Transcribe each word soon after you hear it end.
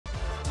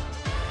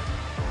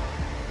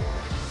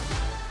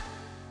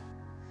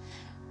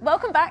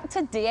Welcome back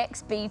to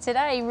DXB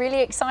Today.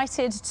 Really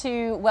excited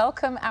to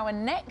welcome our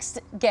next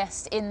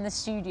guest in the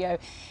studio.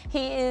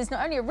 He is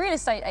not only a real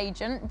estate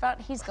agent,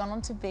 but he's gone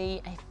on to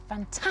be a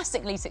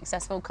fantastically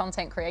successful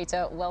content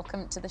creator.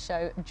 Welcome to the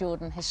show,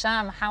 Jordan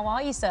Hisham. How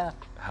are you, sir?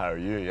 How are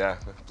you? Yeah,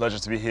 pleasure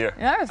to be here.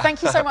 No,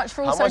 thank you so much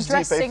for also How much do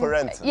dressing. you pay for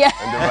rent? Yeah.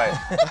 In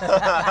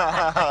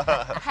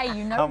Dubai? Hey,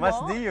 you know How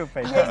what? much do you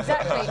pay? Yeah,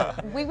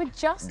 exactly. We were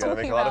just Gonna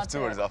talking make a lot about of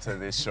tours it. after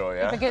this show,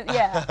 yeah? Because,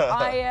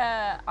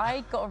 yeah,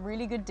 I got a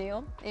really good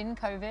deal in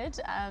COVID,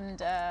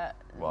 and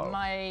Wow.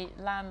 my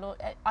landlord,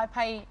 I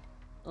pay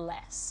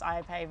less.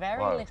 I pay very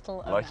Wow.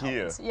 little Lucky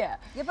amount. you. Yeah.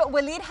 Yeah, but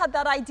Walid had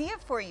that idea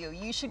for you.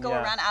 You should go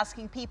Yeah. around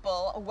asking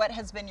people what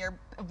has been your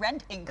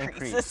rent increase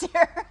Increase. this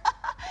year.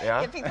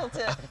 Yeah? Get people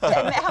to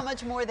admit how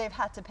much more they've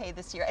had to pay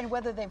this year and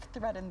whether they've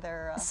threatened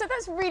their. So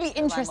that's really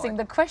interesting.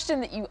 landlord. The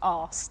question that you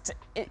asked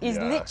is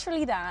Yeah.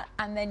 literally that,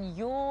 and then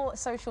your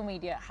social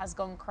media has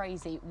gone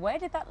crazy. Where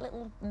did that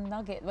little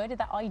nugget, where did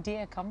that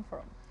idea come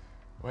from?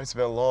 Well, it's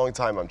been a long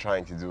time I'm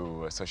trying to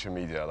do social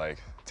media,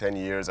 like 10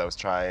 years I was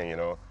trying, you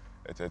know.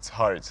 It's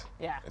hard.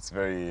 Yeah. It's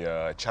very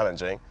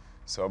challenging.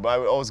 So, but I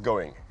was always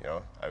going, you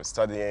know. I was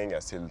studying, I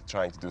was still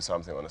trying to do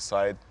something on the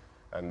side.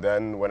 And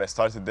then when I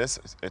started this,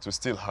 it was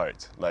still hard.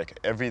 Like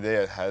every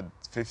day I had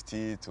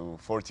 50 to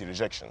 40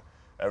 rejection.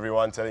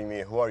 Everyone telling me,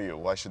 who are you?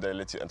 Why should I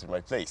let you enter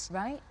my place?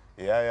 Right?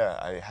 Yeah.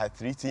 I had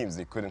 3 teams,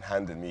 they couldn't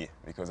handle me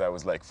because I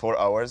was like 4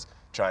 hours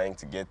trying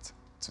to get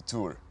to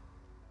tour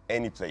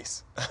any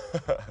place.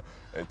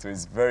 It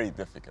was very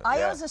difficult. I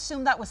yeah. always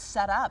assumed that was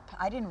set up.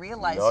 I didn't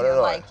realize No, you're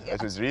no. like.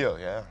 It was real,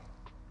 yeah.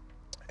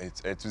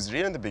 It was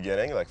real in the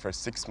beginning, like for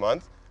 6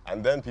 months,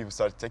 and then people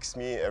started texting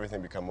me,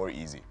 everything became more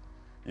easy.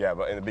 Yeah,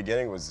 but in the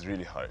beginning it was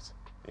really hard.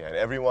 Yeah, and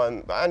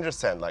everyone, but I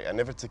understand, like I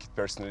never take it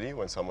personally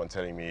when someone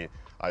telling me,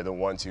 I don't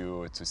want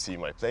you to see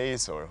my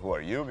place or who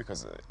are you,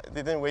 because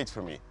they didn't wait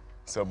for me.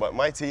 So, but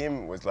my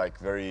team was like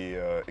very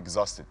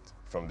exhausted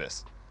from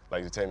this.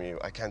 Like they tell me,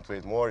 I can't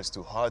wait more, it's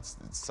too hot,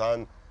 it's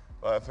sun.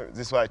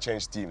 This is why I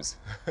changed teams.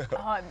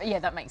 Oh, yeah,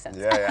 that makes sense.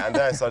 Yeah, and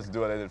then I started to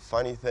do a little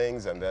funny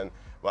things, and then,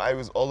 but I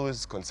was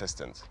always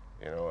consistent.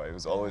 You know, I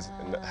was always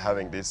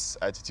having this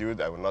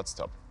attitude, I will not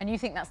stop. And you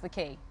think that's the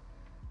key?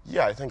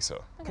 Yeah, I think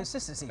so.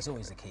 Consistency is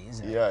always the key,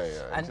 isn't it?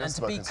 Yeah. And Just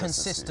to about be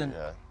consistency, consistent,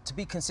 yeah. to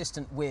be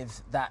consistent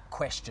with that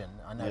question.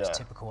 I know Yeah. it's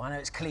typical. I know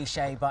it's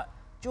cliche, but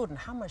Jordan,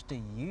 how much do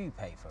you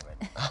pay for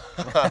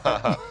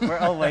it? We're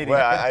all waiting.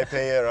 Well, I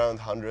pay around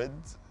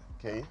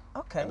 100K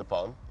Okay. in the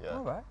palm. Yeah.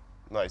 All right.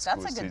 Nice, That's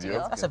cool a good studio.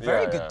 deal. That's a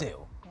very Yeah, good yeah.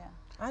 deal. Yeah.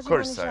 How'd Of you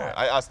course, manage that?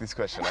 I asked this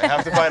question. I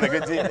have to find a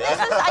good deal.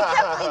 I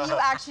can't believe you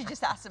actually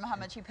just asked him how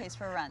much he pays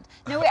for rent.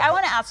 No, wait, I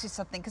want to ask you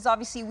something, because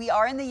obviously we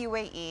are in the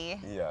UAE.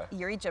 Yeah.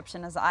 You're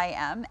Egyptian, as I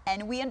am,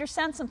 and we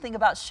understand something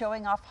about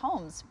showing off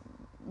homes.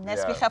 الناس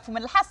Yeah. بيخافوا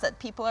من الحسد.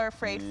 People are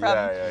afraid from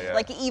Yeah.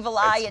 like an evil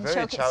eye It's and very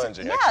showing.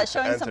 challenging, Yeah, actually, to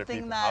showing enter something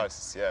people's that.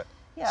 houses, yeah.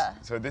 Yeah.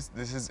 So this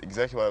is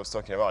exactly what I was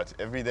talking about.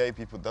 Every day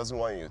people doesn't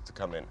want you to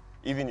come in.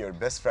 Even your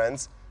best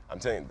friends, I'm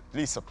telling you,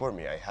 please support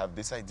me. I have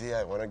this idea,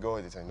 I want to go.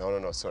 They say,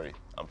 no, sorry,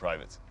 I'm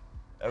private.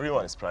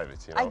 Everyone is private,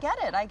 you know. I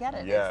get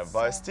it. Yeah, It's,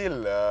 but still,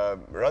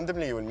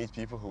 randomly you will meet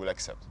people who will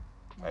accept.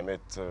 I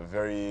met a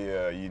very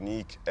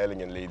unique,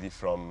 elegant lady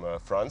from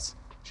France.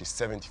 She's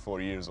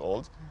 74 years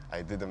old.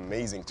 I did an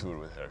amazing tour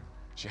with her.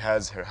 She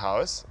has her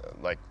house,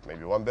 like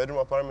maybe 1-bedroom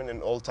apartment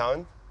in Old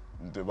Town,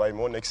 Dubai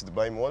Mall, next to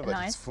Dubai Mall, but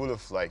Nice. it's full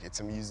of like, it's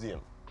a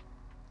museum.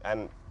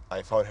 And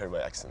I found her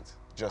by accident.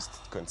 Just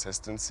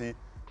consistency,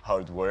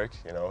 hard work,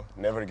 you know,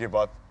 never give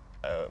up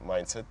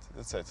mindset,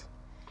 that's it.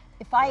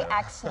 If I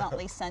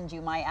accidentally send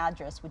you my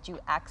address, would you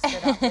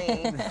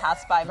accidentally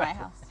pass by my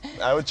house?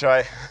 I would try.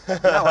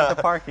 I want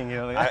the parking, you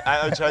know.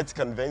 I will try to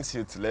convince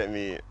you to let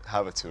me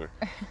have a tour.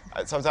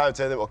 Sometimes I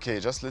tell them,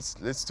 okay, just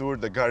let's tour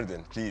the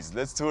garden, please.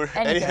 Let's tour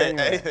Anything.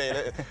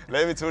 anything.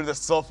 Let me tour the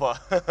sofa.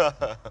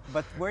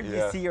 But where do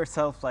Yeah. you see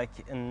yourself like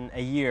in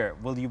a year?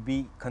 Will you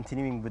be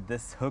continuing with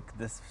this hook,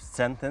 this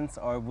sentence,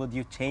 or would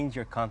you change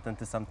your content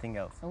to something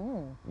else?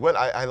 Well,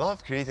 I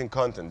love creating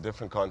content,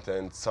 different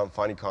content, some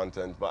funny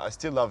content, but I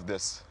still love this.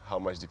 How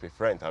much do you pay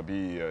for rent?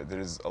 There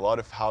is a lot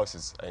of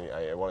houses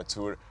I want to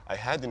tour. I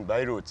had in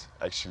Beirut,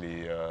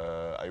 actually.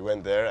 I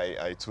went there,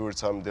 I toured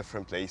some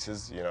different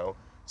places, you know,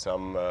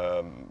 some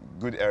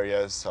good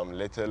areas, some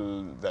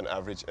little than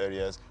average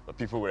areas, but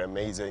people were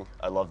amazing.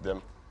 I loved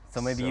them. So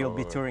maybe you'll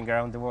be touring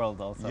around the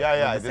world also. Yeah,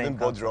 with I the did same in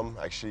concept. Bodrum,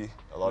 actually.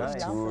 A lot Nice.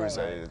 of tours,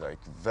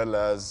 like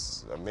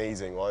villas,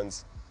 amazing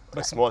ones,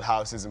 like small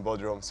houses in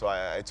Bodrum. So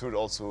I toured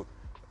also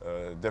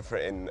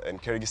different in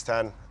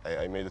Kyrgyzstan.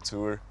 I made a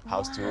tour,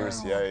 house tours,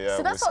 yeah,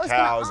 So that's with what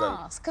I was gonna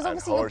cows ask, 'cause and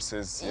obviously you're-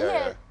 horses.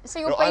 yeah, so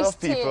you're No, I love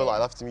based people. here. I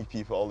love to meet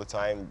people all the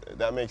time.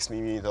 That makes me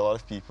meet a lot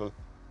of people.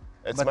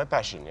 It's But my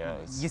passion, yeah.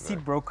 You see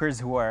brokers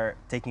who are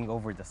taking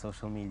over the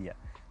social media,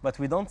 but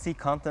we don't see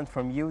content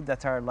from you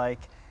that are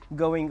like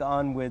going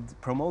on with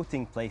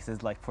promoting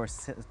places like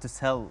to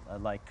sell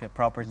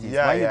properties.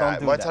 Yeah, Why you don't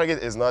do my that? target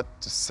is not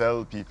to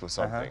sell people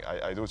something.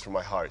 I do it from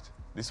my heart.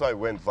 This is why I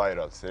went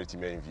viral, 30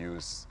 million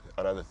views,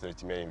 another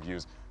 30 million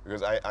views,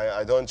 because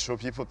I don't show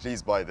people,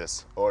 please buy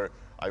this, or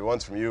I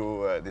want from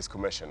you this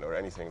commission or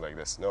anything like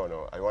this. No,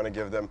 no. I want to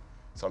give them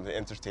something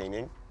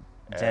entertaining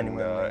and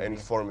Genuine,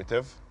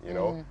 informative. You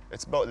know,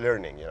 it's about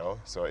learning. You know,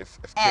 so if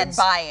And kids,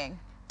 buying.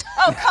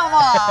 Oh, come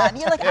on.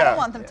 You're like, I Yeah. don't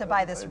want them to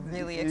buy this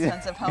really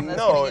expensive home that's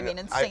no, going to give me an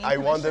insane I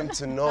want them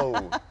commission. to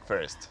know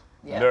first.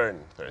 Yeah. Learn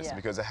first, Yeah.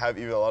 because I have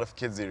even a lot of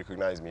kids, they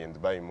recognize me in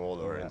Dubai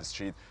Mall or in the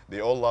street. They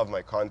all love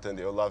my content.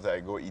 They all love that I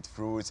go eat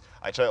fruits.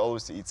 I try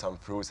always to eat some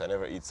fruits. I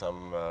never eat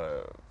some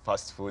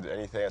fast food or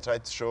anything. I try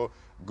to show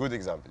good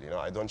example. You know,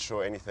 I don't show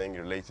anything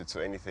related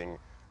to anything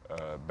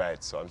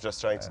bad. So I'm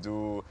just trying to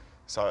do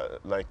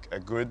like a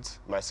good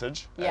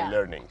message and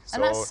learning.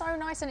 And that's so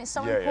nice, and it's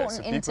so important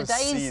So in people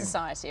today's see-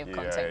 society of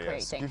content So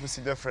creating. people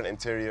see different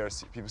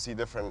interiors. People see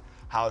different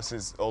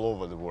houses all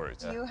over the world.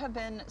 You have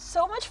been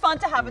so much fun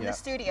to have in the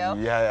Yeah. studio.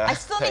 Yeah, I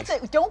still need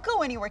thanks. to, don't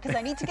go anywhere because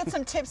I need to get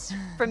some tips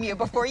from you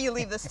before you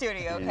leave the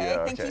studio, okay?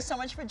 Yeah, Thank you okay. so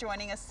much for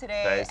joining us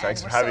today. Thanks and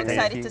for we're having so me.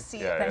 excited Thank to you.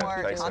 see Yeah,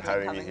 more thanks for content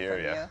having me coming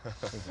here,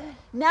 from you.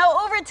 Now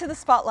over to the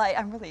spotlight.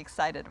 I'm really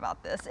excited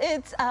about this.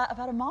 It's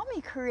about a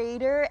mommy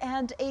creator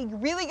and a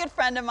really good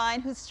friend of mine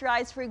who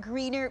strives for a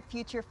greener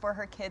future for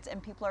her kids,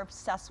 and people are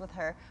obsessed with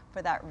her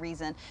for that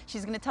reason.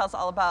 She's going to tell us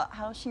all about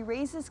how she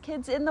raises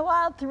kids in the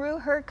wild through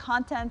her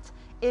content.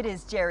 It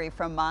is Jerry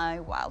from My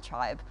Wild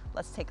Tribe.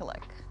 Let's take a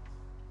look.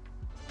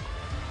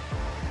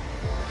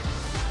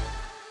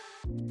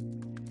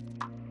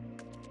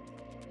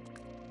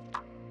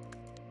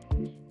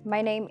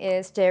 My name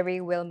is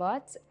Jerry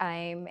Wilmot.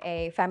 I'm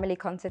a family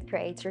content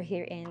creator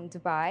here in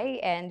Dubai,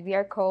 and we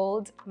are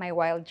called My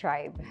Wild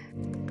Tribe.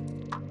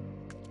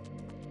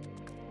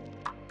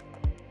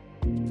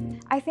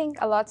 I think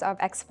a lot of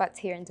expats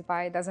here in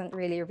Dubai doesn't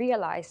really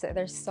realize that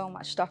there's so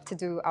much stuff to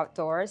do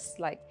outdoors,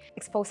 like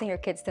exposing your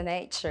kids to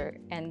nature.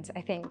 And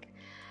I think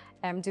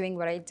doing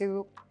what I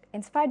do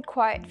inspired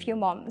quite a few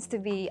moms to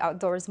be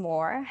outdoors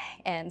more.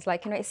 And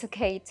like, you know, it's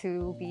okay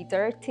to be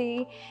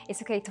dirty.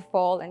 It's okay to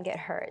fall and get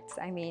hurt.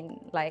 I mean,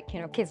 like, you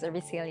know, kids are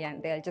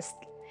resilient. They'll just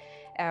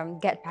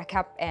get back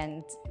up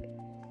and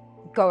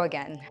go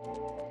again.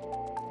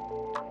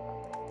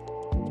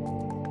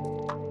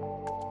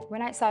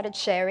 When I started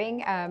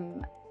sharing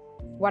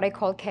what I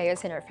call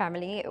chaos in our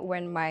family,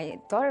 when my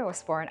daughter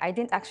was born, I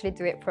didn't actually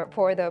do it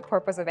for the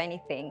purpose of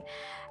anything.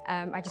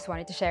 I just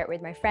wanted to share it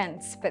with my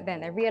friends. But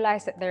then I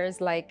realized that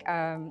there's like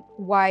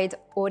wide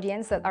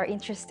audience that are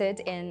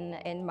interested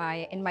in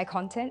my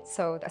content.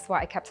 So that's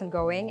why I kept on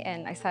going,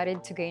 and I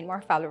started to gain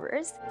more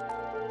followers.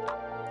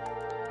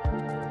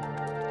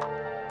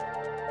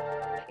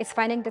 It's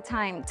finding the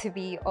time to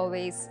be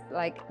always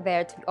like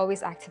there, to be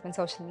always active on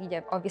social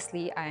media.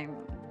 Obviously,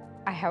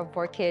 I have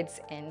 4 kids,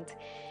 and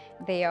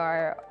they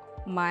are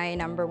my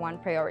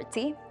 #1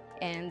 priority.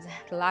 And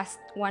the last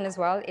one as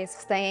well is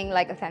staying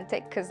like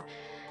authentic, because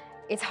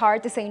it's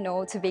hard to say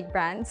no to big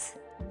brands,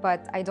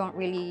 but I don't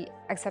really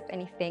accept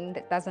anything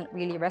that doesn't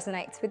really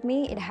resonate with me.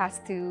 It has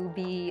to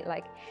be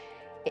like,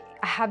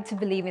 I have to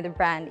believe in the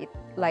brand. It,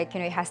 like, you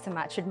know, it has to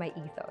match with my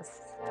ethos.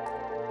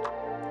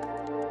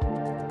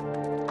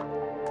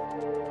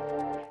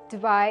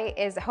 Dubai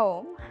is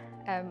home.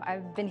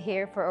 I've been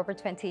here for over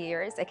 20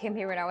 years. I came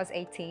here when I was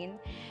 18,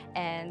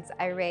 and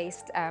I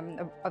raised,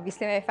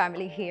 obviously, my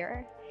family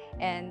here.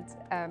 And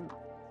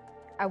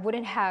I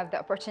wouldn't have the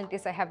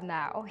opportunities I have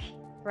now,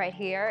 right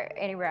here,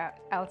 anywhere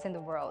else in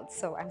the world.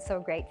 So I'm so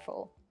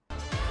grateful.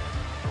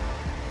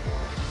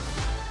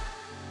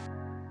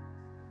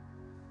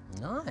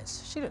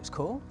 Nice. She looks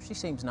cool. She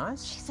seems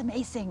nice. She's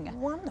amazing.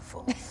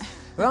 Wonderful.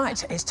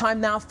 Right, it's time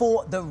now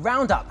for the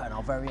roundup, and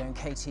our very own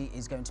Katie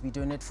is going to be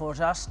doing it for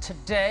us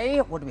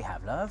today. What do we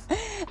have, love?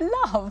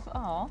 Love.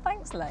 Oh,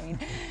 thanks, Lane.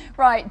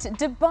 Right,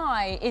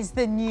 Dubai is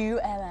the new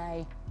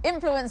LA.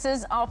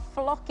 Influencers are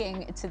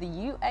flocking to the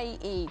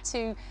UAE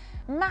to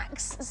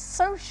max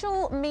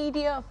social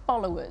media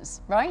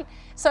followers, right?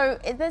 So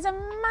there's a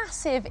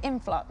massive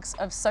influx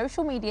of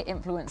social media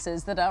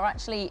influencers that are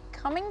actually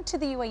coming to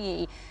the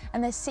UAE,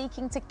 and they're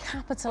seeking to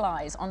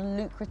capitalize on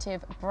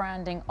lucrative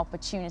branding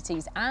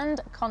opportunities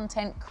and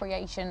content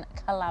creation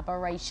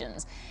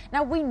collaborations.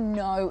 Now, we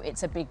know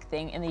it's a big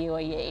thing in the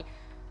UAE,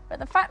 but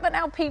the fact that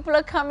now people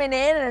are coming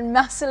in and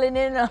muscling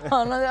in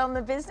on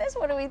the business,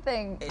 what do we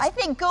think? I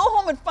think go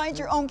home and find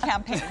your own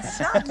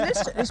campaigns. No,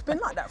 listen, it's been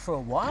like that for a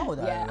while,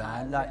 though.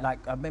 Yeah,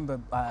 Like I remember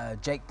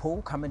Jake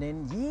Paul coming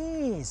in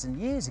years and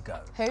years ago.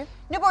 Who?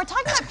 No, but we're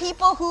talking about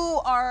people who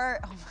are,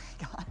 oh my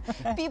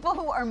God, people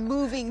who are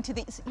moving to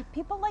these,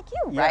 people like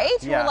you, Yeah,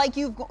 right? Who yeah. are like,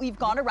 you've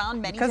gone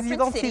around many Because you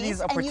different don't see cities,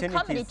 these and you come and it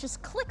opportunities.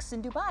 just clicks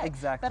in Dubai.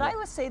 Exactly. But I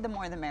would say the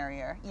more the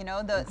merrier. You know,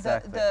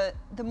 Exactly.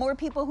 the more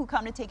people who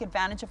come to take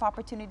advantage of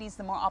opportunities,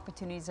 the more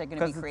opportunities are going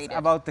to be Because created. it's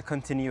about the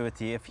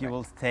continuity. If you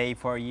will stay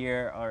for a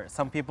year, or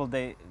some people,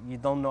 you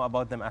don't know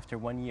about them after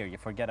 1 year, you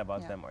forget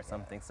about Yeah. them or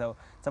something. So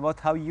it's about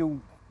how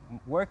you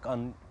work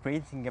on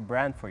creating a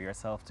brand for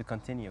yourself to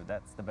continue.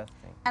 That's the best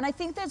thing. And I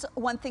think there's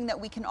one thing that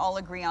we can all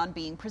agree on,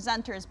 being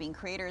presenters, being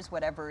creators,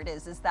 whatever it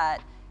is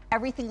that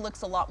everything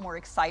looks a lot more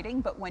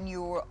exciting, but when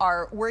you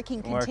are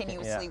working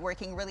continuously, yeah.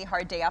 working really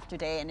hard day after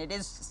day, and it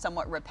is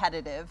somewhat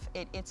repetitive,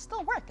 it's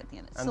still work at the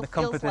end. It And still the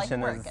feels like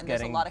competition work, is and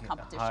there's a lot of getting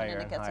competition, higher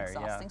and it gets and higher, yeah.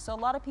 exhausting. So a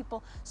lot of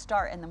people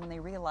start, and then when they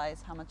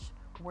realize how much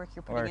work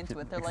you're putting into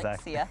it, they're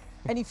like, see ya.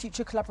 Any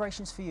future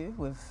collaborations for you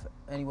with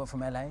anyone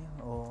from LA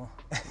or?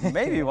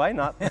 Maybe, why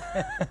not?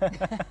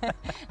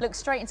 Look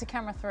straight into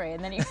camera 3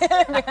 and then you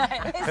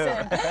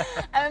listen.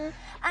 And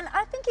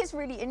I think it's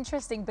really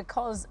interesting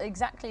because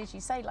exactly as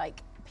you say,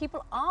 like,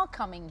 people are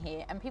coming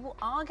here and people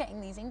are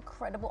getting these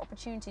incredible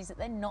opportunities that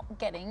they're not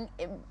getting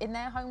in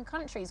their home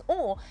countries,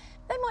 or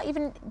they might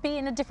even be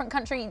in a different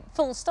country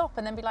full stop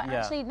and then be like, Yeah.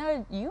 actually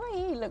no,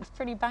 UAE looks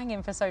pretty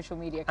banging for social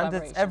media And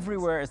collaborations. it's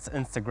everywhere, it's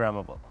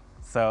Instagrammable.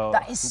 So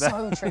That is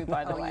so true,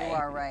 by the Oh, way. you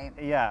are right.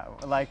 yeah,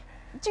 like,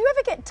 Do you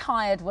ever get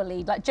tired,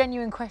 Waleed? Like,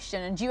 genuine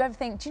question. And do you ever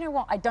think, do you know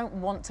what? I don't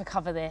want to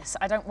cover this.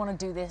 I don't want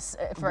to do this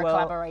for a well,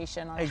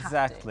 collaboration. I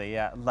exactly,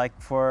 yeah. Like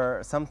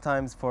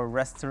sometimes for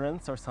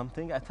restaurants or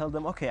something, I tell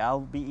them, okay,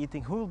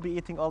 who will be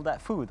eating all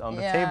that food on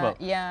the table?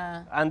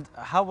 Yeah. And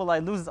how will I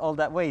lose all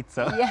that weight?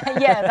 So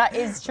Yeah, that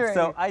is true.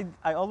 So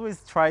I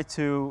always try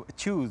to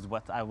choose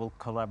what I will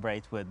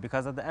collaborate with,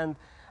 because at the end,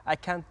 I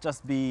can't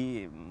just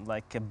be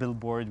like a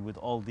billboard with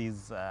all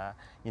these,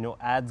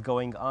 ads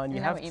going on. You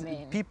know what you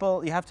mean.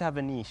 You have to have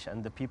a niche,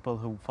 and the people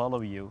who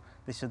follow you,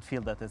 they should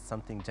feel that it's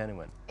something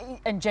genuine.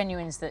 And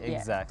genuine is the, yeah,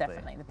 Exactly,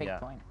 definitely the big yeah.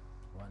 point.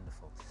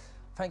 Wonderful.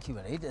 Thank you,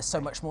 Waleed. There's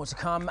so much more to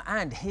come,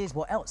 and here's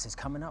what else is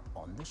coming up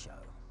on the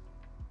show.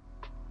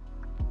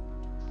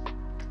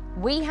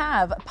 We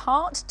have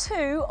part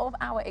 2 of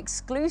our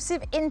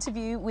exclusive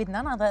interview with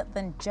none other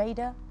than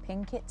Jada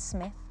Pinkett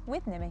Smith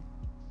with Nimi.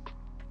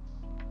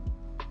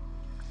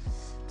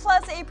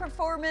 Plus a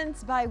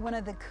performance by one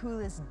of the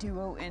coolest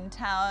duo in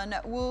town.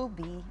 We'll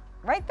be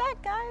right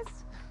back,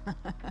 guys.